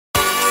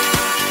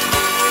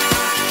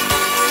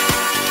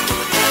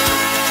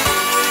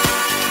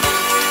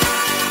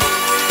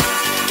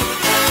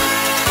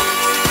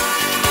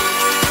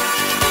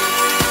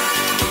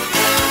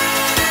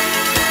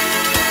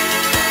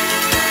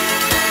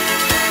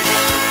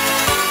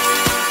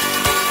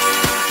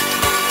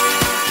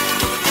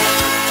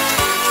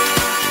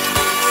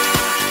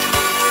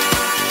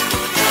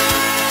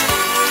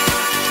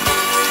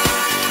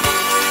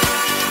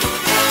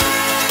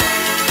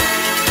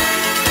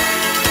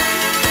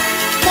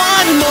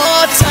One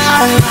more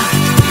time.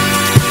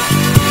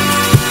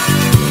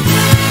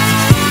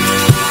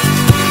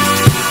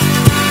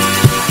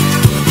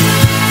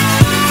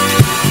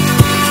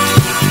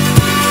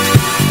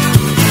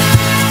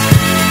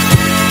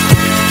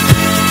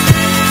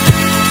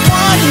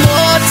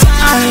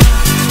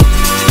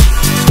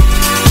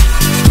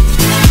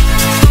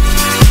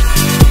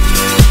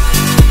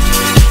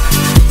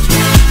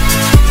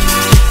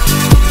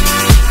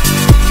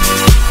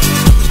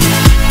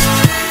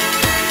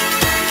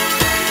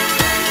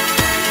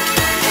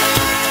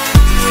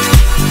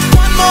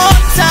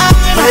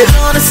 We're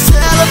gonna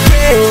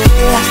celebrate,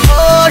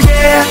 oh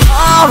yeah,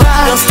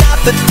 alright. Don't stop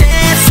the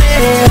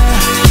dancing.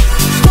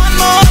 One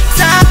more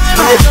time.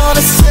 We're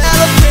gonna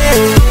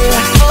celebrate,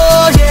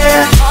 oh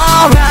yeah,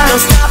 alright. Don't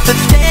stop the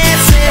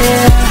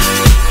dancing.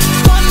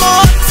 One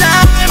more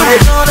time. We're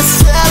gonna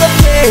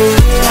celebrate,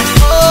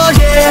 oh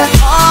yeah,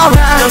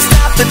 alright. Don't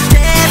stop the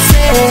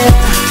dancing.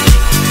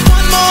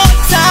 One more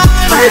time.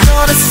 We're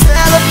gonna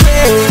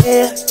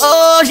celebrate,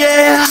 oh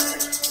yeah.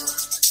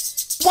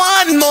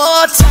 One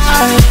more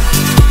time.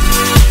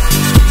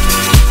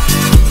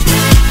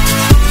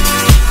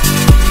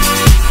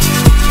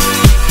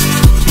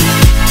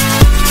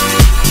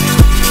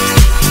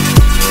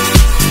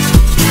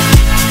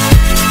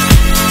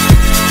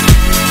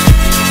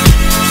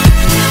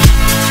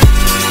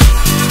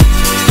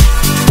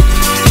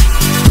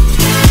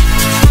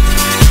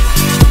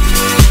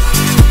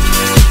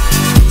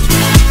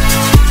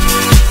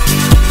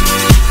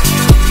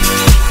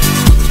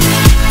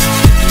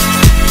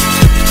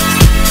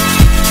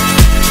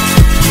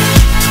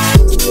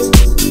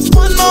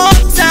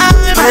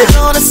 We're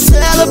gonna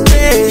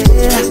celebrate,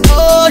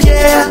 oh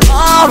yeah,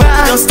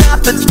 alright. Don't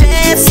stop the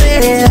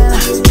dancing.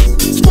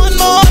 One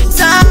more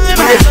time.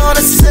 We're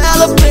gonna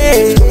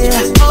celebrate,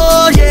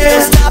 oh yeah.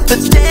 Don't stop the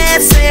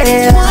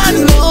dancing. One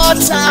more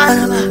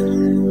time.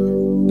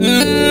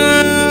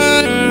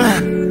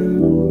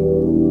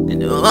 You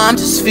know I'm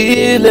just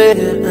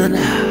feeling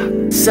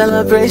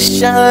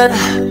celebration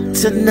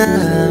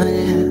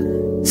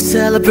tonight.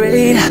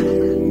 Celebrate,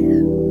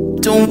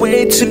 don't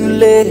wait too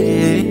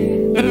late.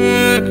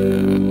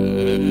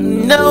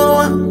 No,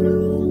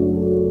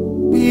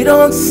 we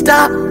don't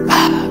stop.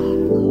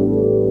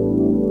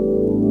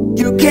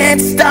 You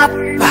can't stop.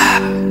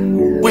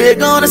 We're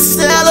gonna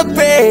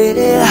celebrate.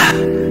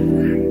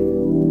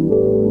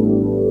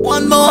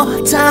 One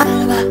more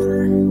time.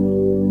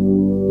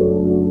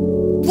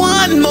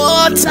 One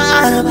more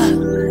time.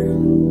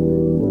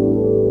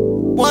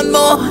 One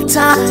more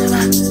time.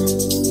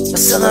 A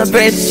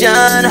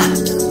celebration.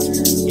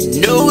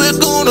 You know we're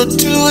gonna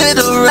do it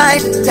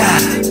right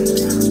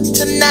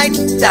tonight.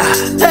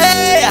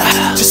 Hey,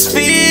 just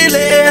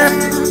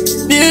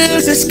feeling.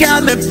 Music's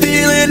got me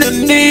feeling the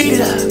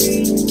need.